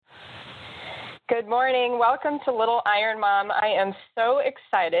Good morning. Welcome to Little Iron Mom. I am so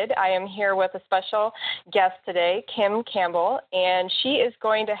excited. I am here with a special guest today, Colin Campbell, and she is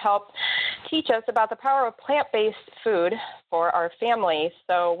going to help teach us about the power of plant-based food for our family.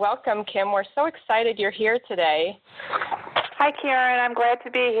 So welcome, Kim. We're so excited you're here today. Hi, Karen. I'm glad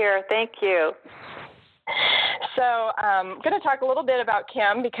to be here. Thank you. So I'm going to talk a little bit about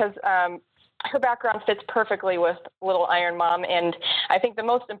Kim because her background fits perfectly with Little Iron Mom, and I think the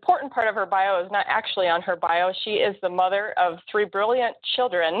most important part of her bio is not actually on her bio. She is the mother of 3 brilliant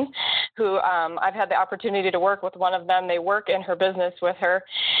children who I've had the opportunity to work with one of them. They work in her business with her,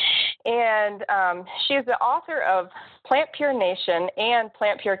 and she's the author of PlantPure Nation and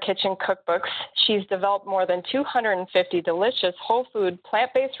PlantPure Kitchen cookbooks. She's developed more than 250 delicious whole food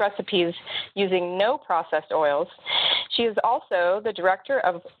plant-based recipes using no processed oils. She is also the Director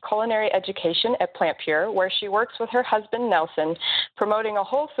of Culinary Education at PlantPure, where she works with her husband, Nelson, promoting a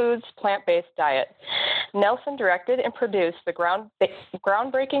whole foods plant-based diet. Nelson directed and produced the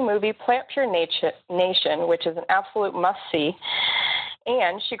groundbreaking movie PlantPure Nation, which is an absolute must-see.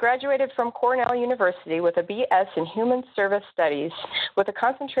 And she graduated from Cornell University with a BS in Human Service Studies with a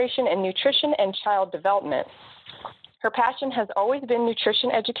concentration in nutrition and child development. Her passion has always been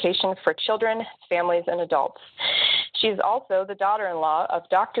nutrition education for children, families, and adults. She's also the daughter-in-law of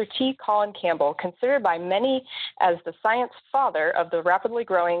Dr. T. Colin Campbell, considered by many as the science father of the rapidly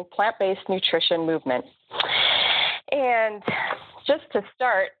growing plant-based nutrition movement. And just to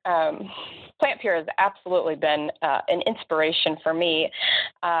start, PlantPure has absolutely been an inspiration for me.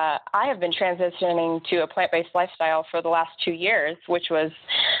 I have been transitioning to a plant-based lifestyle for the last 2 years, which was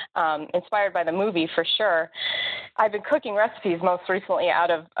inspired by the movie for sure. I've been cooking recipes most recently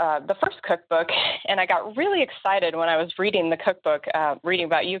out of the first cookbook, and I got really excited when I was reading the cookbook, reading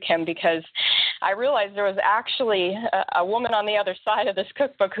about you, Kim, because I realized there was actually a woman on the other side of this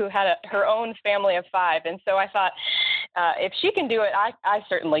cookbook who had her own family of 5. And so I thought, if she can do it, I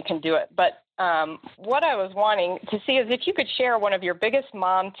certainly can do it. But what I was wanting to see is if you could share one of your biggest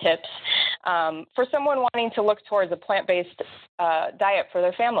mom tips for someone wanting to look towards a plant-based diet for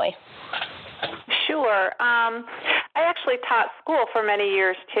their family. Sure. I actually taught school for many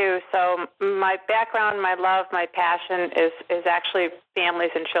years, too, so my background, my love, my passion is actually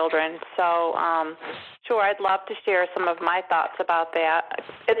families and children. So, sure, I'd love to share some of my thoughts about that.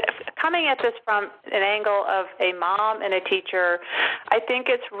 Coming at this from an angle of a mom and a teacher, I think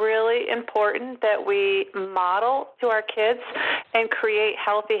it's really important that we model to our kids and create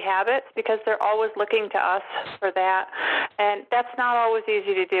healthy habits because they're always looking to us for that, and that's not always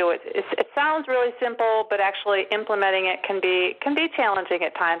easy to do. It sounds really simple, but actually implementing it can be challenging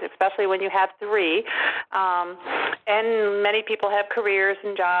at times, especially when you have 3, and many people have careers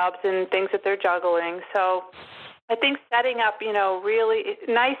and jobs and things that they're juggling. So I think setting up, really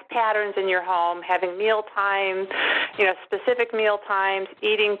nice patterns in your home, having meal time, specific meal times,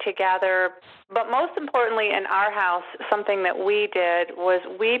 eating together. But most importantly, in our house, something that we did was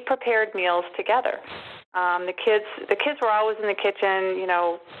we prepared meals together. The kids were always in the kitchen,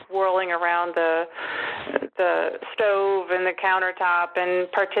 whirling around the stove and the countertop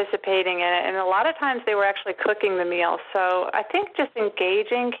and participating in it. And a lot of times they were actually cooking the meal. So I think just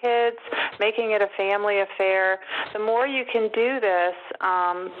engaging kids, making it a family affair, the more you can do this,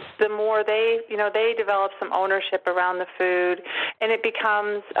 the more they develop some ownership around the food, and it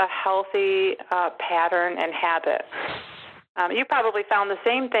becomes a healthy pattern and habit. You probably found the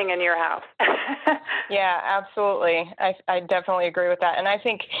same thing in your house. Yeah, absolutely. I definitely agree with that. And I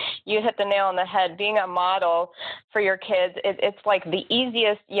think you hit the nail on the head. Being a model for your kids, it's like the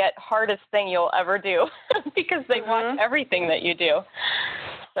easiest yet hardest thing you'll ever do because they want everything that you do.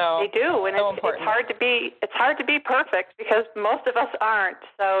 So they do, and it's hard to be perfect because most of us aren't.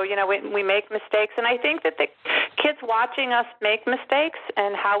 So we make mistakes, and I think that the kids watching us make mistakes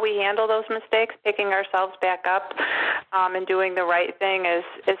and how we handle those mistakes, picking ourselves back up, and doing the right thing is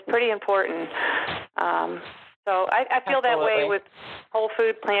pretty important. So I feel that way with whole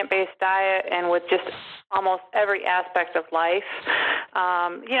food, plant-based diet and with just almost every aspect of life.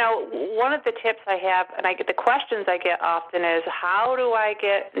 One of the tips I have, and the questions I get often is, how do I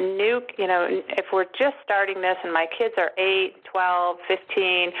get new, if we're just starting this and my kids are 8, 12,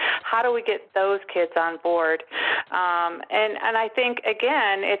 15, how do we get those kids on board? And I think,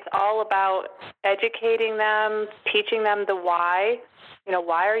 again, it's all about educating them, teaching them the why.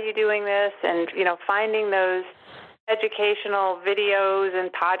 Why are you doing this? And, finding those educational videos and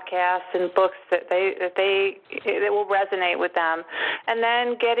podcasts and books that will resonate with them, and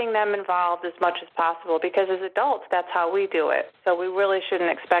then getting them involved as much as possible, because as adults, that's how we do it. So we really shouldn't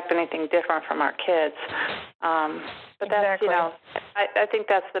expect anything different from our kids. But that's, I think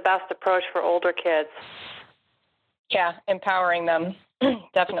that's the best approach for older kids. Yeah, empowering them,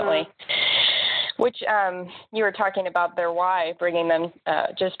 definitely. Which you were talking about their why, bringing them,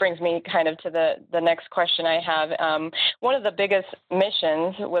 just brings me kind of to the next question I have. One of the biggest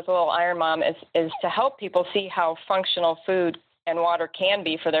missions with Little Iron Mom is to help people see how functional food and water can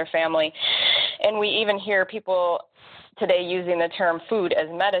be for their family. And we even hear people today using the term food as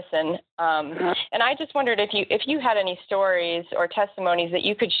medicine. And I just wondered if you had any stories or testimonies that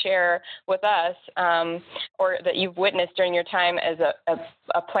you could share with us, or that you've witnessed during your time as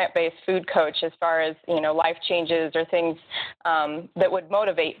a plant-based food coach, as far as, life changes or things that would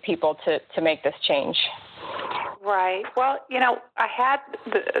motivate people to make this change. Right. Well, I had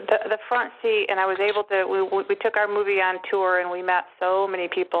the front seat, and I was able to, we took our movie on tour, and we met so many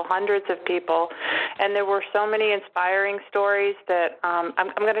people, hundreds of people, and there were so many inspiring stories that I'm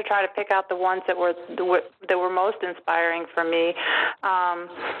going to try to pick out the ones that were most inspiring for me.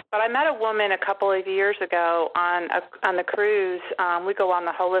 But I met a woman a couple of years ago on the cruise. We go on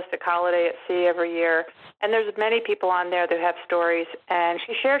the holistic holiday at sea every year, and there's many people on there that have stories, and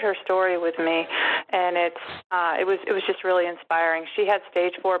she shared her story with me, and it was just really inspiring. She had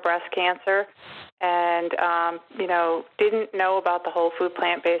stage 4 breast cancer, and didn't know about the whole food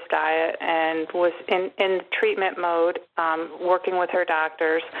plant-based diet, and was in treatment mode, working with her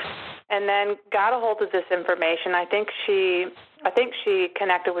doctors, and then got a hold of this information. I think she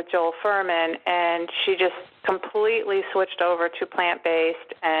connected with Joel Fuhrman, and she just completely switched over to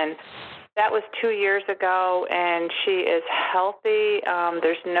plant-based, and that was 2 years ago, and she is healthy.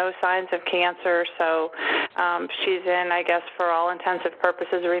 There's no signs of cancer, so she's in, I guess, for all intents and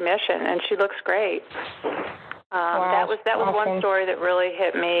purposes, remission, and she looks great. Wow. That was awesome. one story that really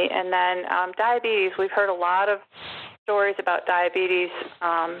hit me. And then diabetes. We've heard a lot of stories about diabetes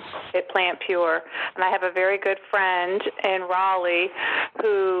at PlantPure, and I have a very good friend in Raleigh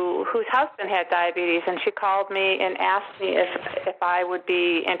whose husband had diabetes, and she called me and asked me if I would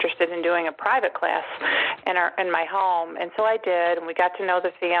be interested in doing a private class in my home, and so I did, and we got to know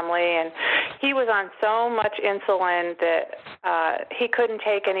the family, and he was on so much insulin that he couldn't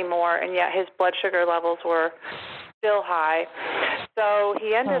take anymore, and yet his blood sugar levels were still high. So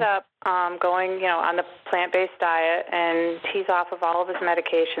he ended up going, on the plant-based diet, and he's off of all of his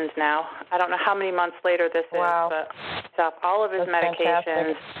medications now. I don't know how many months later this is, but he's off all of his medications.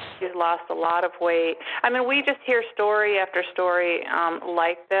 Fantastic. He's lost a lot of weight. I mean, we just hear story after story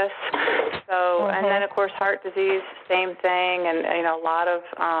like this. So, and then, of course, heart disease, same thing, and, a lot of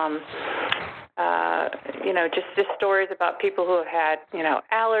just stories about people who have had,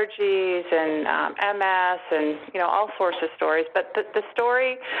 allergies and MS and, all sorts of stories. But the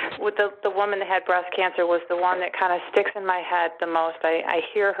story with the woman that had breast cancer was the one that kind of sticks in my head the most. I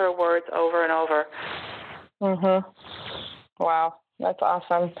hear her words over and over. Wow, that's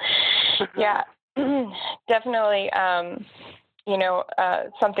awesome. Yeah, definitely,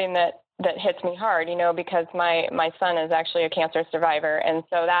 something that hits me hard, because my son is actually a cancer survivor. And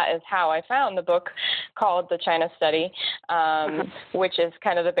so that is how I found the book called The China Study, which is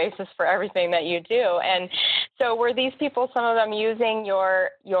kind of the basis for everything that you do. And so were these people, some of them, using your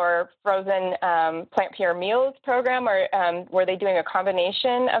frozen PlantPure Meals program, or were they doing a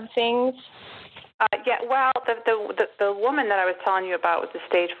combination of things? Well, the woman that I was telling you about with the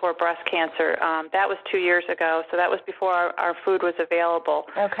stage 4 breast cancer, that was 2 years ago, so that was before our food was available.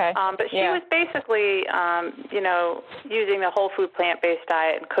 Okay. But she was basically, using the whole food plant-based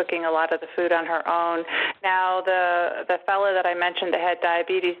diet and cooking a lot of the food on her own. Now, the fellow that I mentioned that had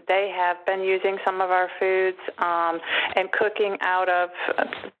diabetes, they have been using some of our foods and cooking out of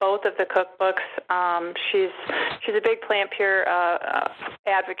both of the cookbooks. She's a big PlantPure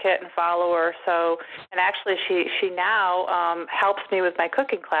advocate and follower, so. And actually, she now helps me with my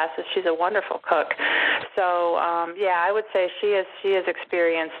cooking classes. She's a wonderful cook. So, I would say she has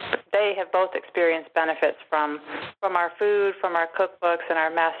experienced. They have both experienced benefits from our food, from our cookbooks, and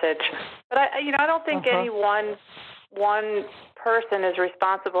our message. But I don't think any one person is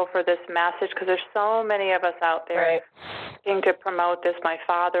responsible for this message, because there's so many of us out there looking to promote this. My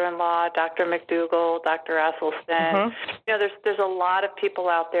father-in-law, Dr. McDougall, Dr. Esselstyn. There's a lot of people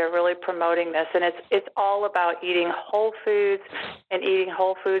out there really promoting this, and it's all about eating whole foods and eating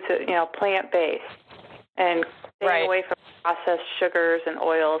whole foods, plant-based, and staying away from processed sugars and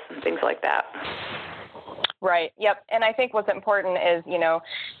oils and things like that. Right. Yep. And I think what's important is,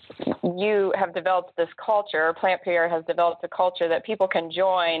 you have developed this culture, PlantPure has developed a culture that people can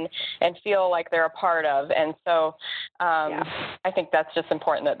join and feel like they're a part of. And so I think that's just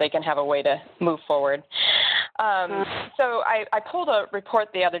important that they can have a way to move forward. So I pulled a report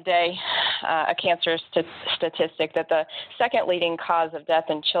the other day, a cancer statistic, that the second leading cause of death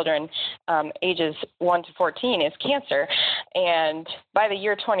in children ages 1 to 14 is cancer. And by the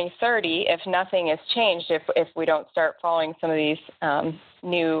year 2030, if nothing is changed, if we don't start following some of these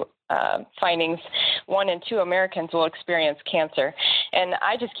new findings, 1 in 2 Americans will experience cancer. And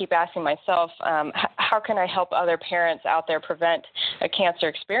I just keep asking myself, how can I help other parents out there prevent a cancer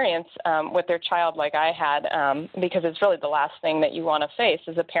experience with their child like I had, because it's really the last thing that you want to face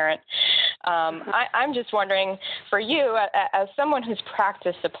as a parent. I'm just wondering, for you, as someone who's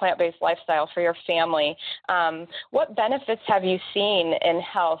practiced a plant-based lifestyle for your family, what benefits have you seen in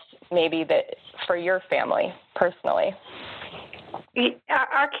health maybe that for your family personally?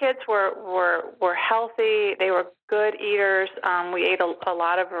 Our kids were healthy. They were good eaters. We ate a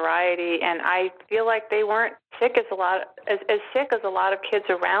lot of variety, and I feel like they weren't sick as sick as a lot of kids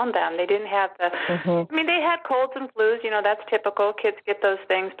around them. They didn't have the. I mean, they had colds and flus. That's typical. Kids get those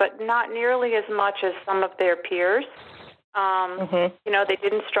things, but not nearly as much as some of their peers. They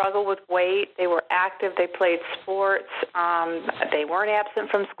didn't struggle with weight. They were active. They played sports. They weren't absent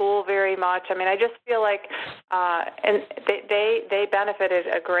from school very much. I mean, I just feel like, and they benefited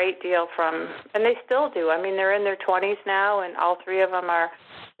a great deal from, and they still do. I mean, they're in their 20s now, and all 3 of them are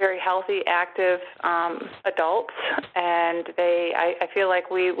very healthy, active adults, and I feel like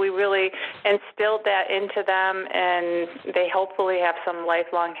we really instilled that into them, and they hopefully have some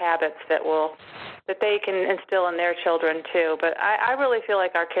lifelong habits that they can instill in their children too. But I really feel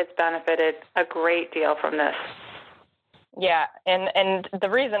like our kids benefited a great deal from this. Yeah, and the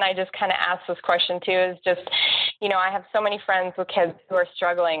reason I just kind of asked this question too is just, I have so many friends with kids who are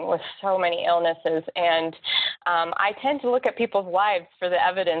struggling with so many illnesses, and I tend to look at people's lives for the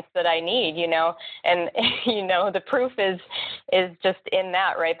evidence that I need, and the proof is just in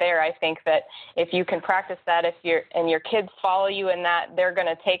that right there. I think that if you can practice that, and your kids follow you in that, they're going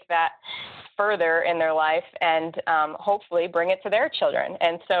to take that further in their life and hopefully bring it to their children.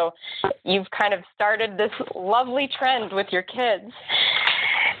 And so you've kind of started this lovely trend with your kids.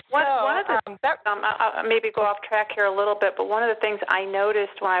 One of the, I'll maybe go off track here a little bit, but one of the things I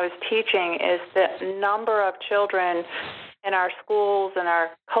noticed when I was teaching is the number of children in our schools and our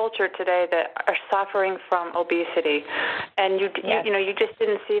culture today that are suffering from obesity, and you just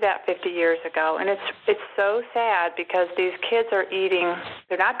didn't see that 50 years ago, and it's so sad because these kids are eating.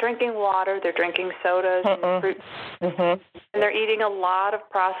 They're not drinking water. They're drinking sodas and fruit, and they're eating a lot of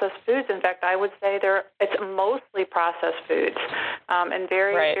processed foods. In fact, I would say it's mostly processed foods, and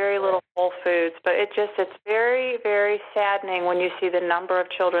very little whole foods. But it's very, very saddening when you see the number of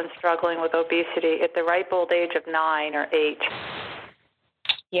children struggling with obesity at the ripe old age of 9 or 8.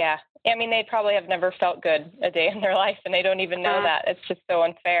 Yeah. I mean, they probably have never felt good a day in their life, and they don't even know that. It's just so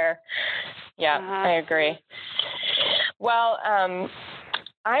unfair. Yeah, I agree. Well,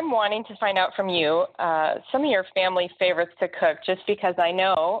 I'm wanting to find out from you some of your family favorites to cook, just because I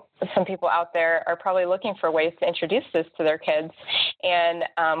know some people out there are probably looking for ways to introduce this to their kids. And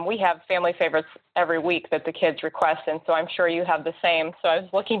we have family favorites every week that the kids request, and so I'm sure you have the same. So I was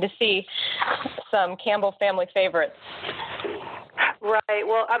looking to see some Campbell family favorites. Right.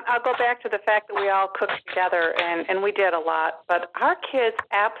 Well, I'll go back to the fact that we all cooked together, and we did a lot. But our kids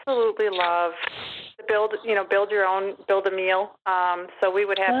absolutely love to build a meal. So we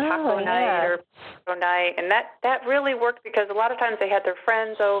would have taco night or taco night, and that really worked because a lot of times they had their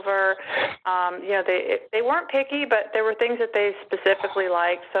friends over. They weren't picky, but there were things that they specifically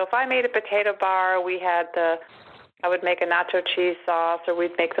liked. So if I made a potato bar, I would make a nacho cheese sauce, or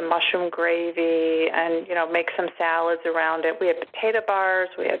we'd make the mushroom gravy and, make some salads around it. We had potato bars.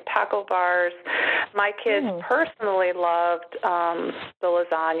 We had taco bars. My kids personally loved the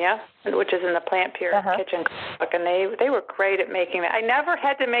lasagna, which is in the PlantPure Kitchen cookbook, and they were great at making it. I never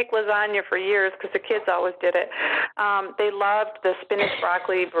had to make lasagna for years because the kids always did it. They loved the spinach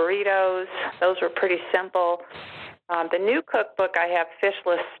broccoli burritos. Those were pretty simple. The new cookbook, I have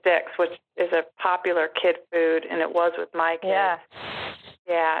fishless sticks, which is a popular kid food, and it was with my kids.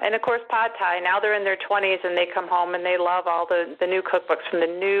 Yeah, and of course pad thai. Now they're in their 20s, and they come home and they love all the new cookbooks from the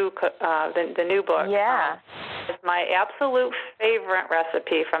new book. Yeah, it's my absolute favorite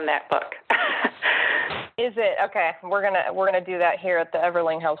recipe from that book. Is it? Okay, we're gonna do that here at the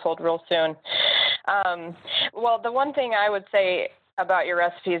Everling household real soon. Well, the one thing I would say about your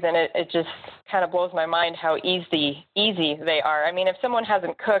recipes, and it just kind of blows my mind how easy they are. I mean, if someone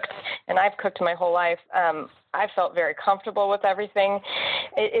hasn't cooked, and I've cooked my whole life, I felt very comfortable with everything.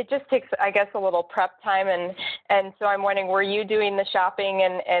 It just takes, I guess, a little prep time. And so I'm wondering, were you doing the shopping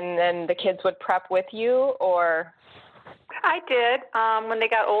and then the kids would prep with you, or? I did. When they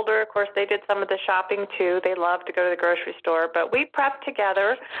got older, of course, they did some of the shopping too. They loved to go to the grocery store, but we prepped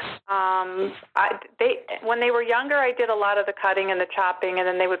together. When they were younger, I did a lot of the cutting and the chopping, and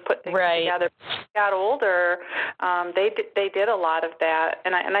then they would put things together. When they got older, they did a lot of that,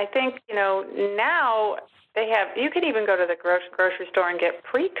 and I think now. You can even go to the grocery store and get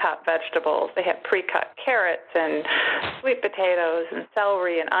pre-cut vegetables. They have pre-cut carrots and sweet potatoes and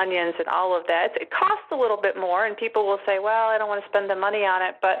celery and onions and all of that. It costs a little bit more, and people will say, well, I don't want to spend the money on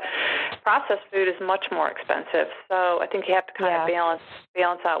it, but processed food is much more expensive. So I think you have to kind of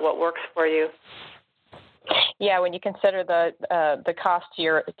balance out what works for you. Yeah, when you consider the cost to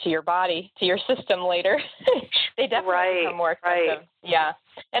your body, to your system later, they definitely become more expensive. Right. Yeah,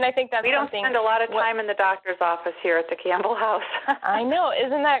 and I think that's we don't spend a lot of time in the doctor's office here at the Campbell house. I know,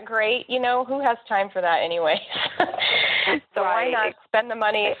 isn't that great? Who has time for that anyway? So why not spend the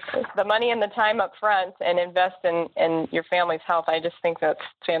money and the time up front and invest in your family's health? I just think that's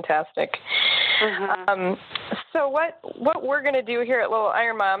fantastic. Mm-hmm. So what we're going to do here at Little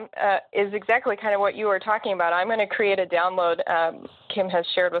Iron Mom is exactly kind of what you were talking about. I'm going to create a download. Kim has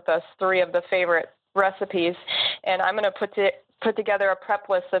shared with us 3 of the favorite recipes, and I'm going to put together a prep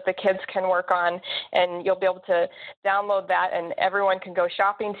list that the kids can work on, and you'll be able to download that, and everyone can go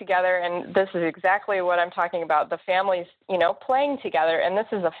shopping together. And this is exactly what I'm talking about, the families, playing together. And this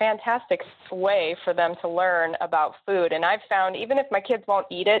is a fantastic way for them to learn about food. And I've found, even if my kids won't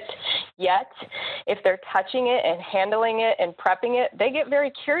eat it yet, if they're touching it and handling it and prepping it, they get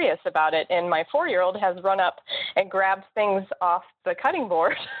very curious about it. And my 4-year-old has run up and grabbed things off the cutting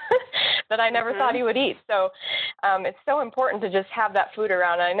board that I never thought he would eat. So it's so important to just have that food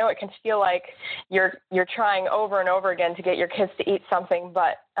around. And I know it can feel like you're trying over and over again to get your kids to eat something,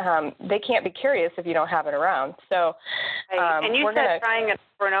 but they can't be curious if you don't have it around. So, and you said trying it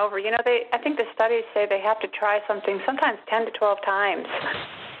over and over. I think the studies say they have to try something sometimes 10 to 12 times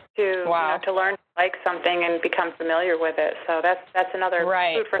to to learn to like something and become familiar with it. So that's another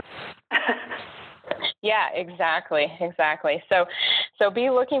food for. Yeah, exactly. So be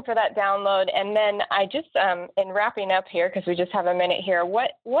looking for that download. And then I just, in wrapping up here, because we just have a minute here,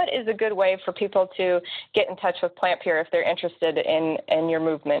 what is a good way for people to get in touch with PlantPure if they're interested in your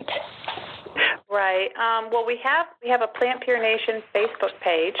movement? Right. Well, we have a PlantPure Nation Facebook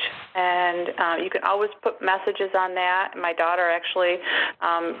page, and you can always put messages on that. My daughter actually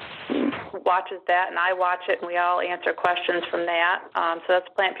watches that, and I watch it, and we all answer questions from that. So that's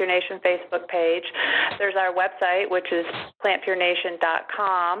PlantPure Nation Facebook page. There's our website, which is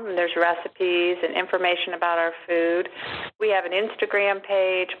plantpurenation.com, and there's recipes and information about our food. We have an Instagram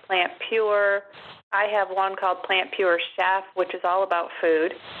page, PlantPure. I have one called PlantPure Chef, which is all about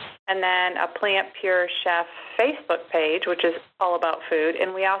food, and then a PlantPure Chef Facebook page, which is all about food.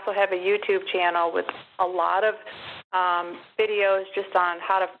 And we also have a YouTube channel with a lot of videos just on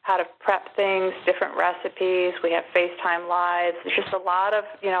how to prep things, different recipes. We have FaceTime Lives. There's just a lot of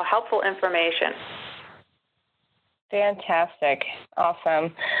helpful information. Fantastic.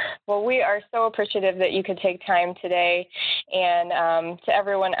 Awesome. Well, we are so appreciative that you could take time today. And to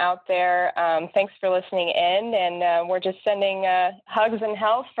everyone out there, thanks for listening in. And we're just sending hugs and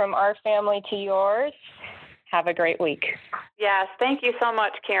health from our family to yours. Have a great week. Yes. Thank you so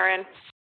much, Karen.